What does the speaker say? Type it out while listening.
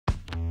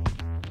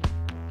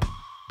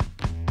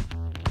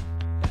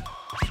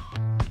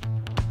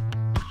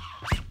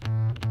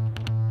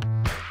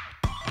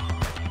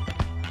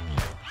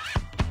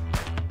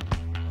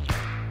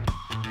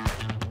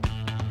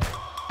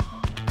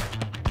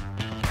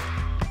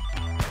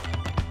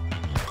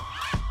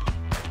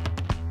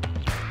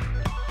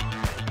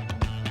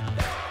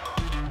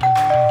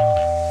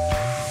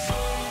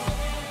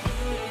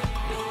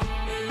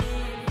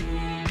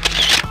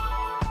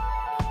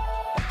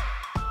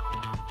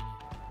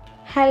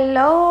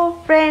Hello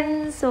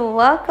friends,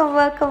 welcome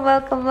back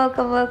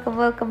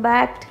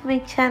to my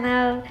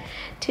channel.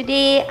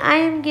 Today I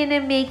am gonna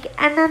make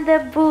another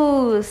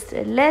boost.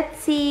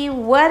 Let's see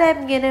what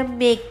I'm gonna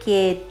make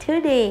it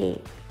today.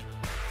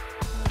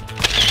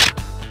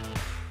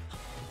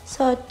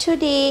 So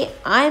today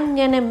I'm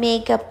gonna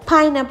make a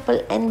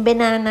pineapple and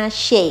banana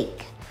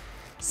shake.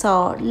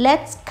 So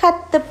let's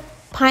cut the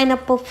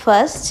pineapple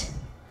first.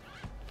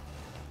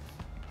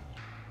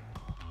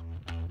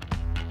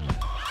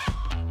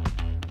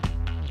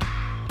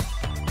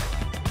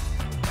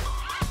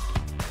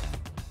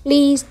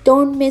 Please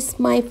don't miss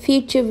my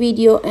future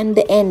video and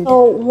the end.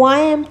 So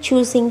why I'm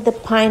choosing the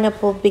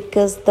pineapple,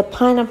 because the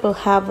pineapple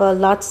have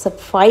lots of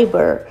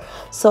fiber,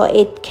 so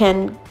it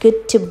can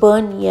good to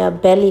burn your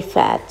belly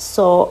fat.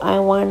 So I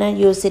wanna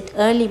use it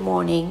early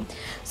morning.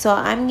 So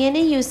I'm gonna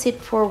use it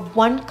for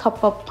 1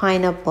 cup of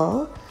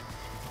pineapple.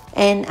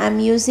 And I'm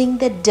using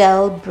the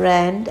Dell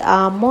brand.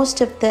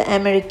 Most of the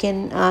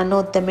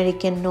North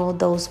American know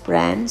those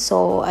brands,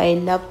 so I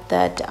love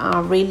that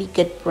really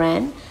good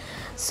brand.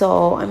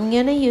 So I'm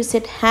gonna use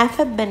it half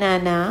a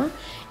banana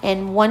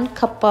and 1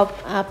 cup of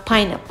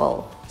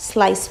pineapple,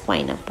 sliced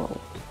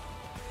pineapple.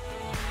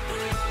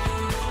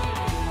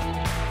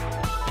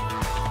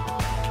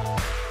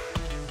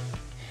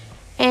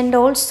 And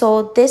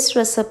also this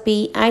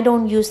recipe, I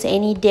don't use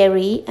any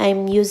dairy.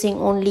 I'm using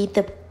only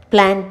the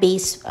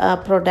plant-based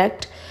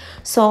product.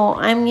 So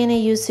I'm gonna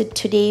use it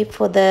today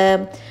for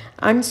the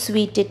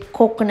unsweetened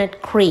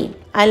coconut cream.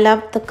 I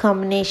love the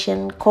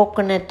combination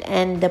coconut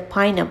and the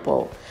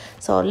pineapple.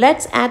 So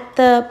let's add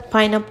the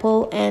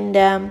pineapple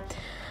and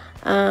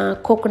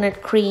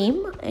coconut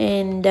cream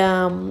and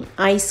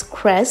ice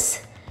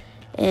cress,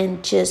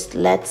 and just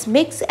let's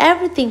mix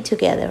everything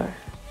together.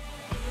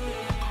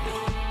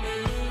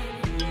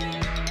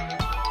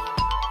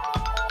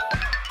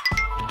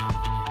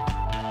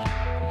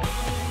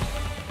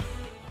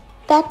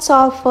 That's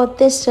all for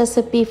this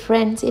recipe,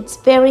 friends. It's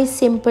very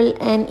simple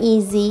and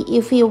easy.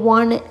 If you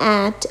want to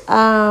add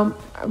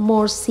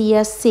more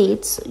chia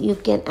seeds, you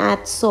can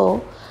add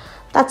so.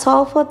 That's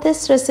all for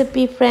this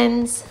recipe,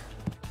 friends.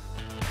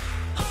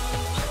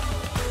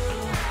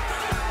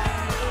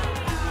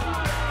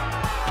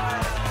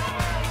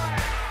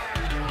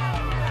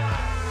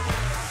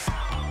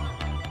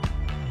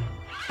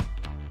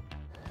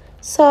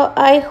 So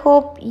I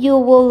hope you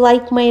will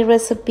like my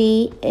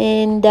recipe,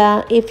 and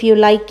if you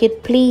like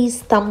it,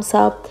 please thumbs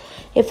up.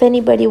 If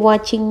anybody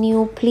watching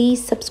new,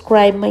 please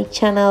subscribe my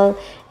channel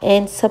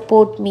and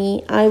support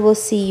me. I will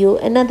see you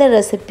another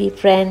recipe,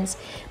 friends.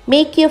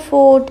 Make your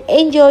food,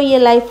 enjoy your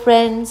life,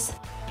 friends.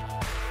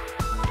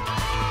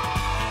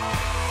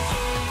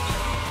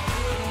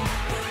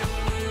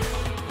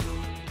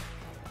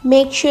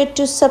 Make sure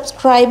to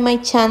subscribe my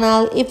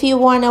channel. If you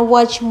want to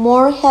watch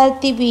more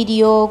healthy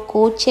video,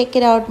 go check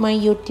it out my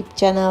YouTube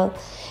channel.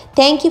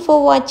 Thank you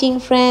for watching,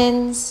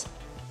 friends.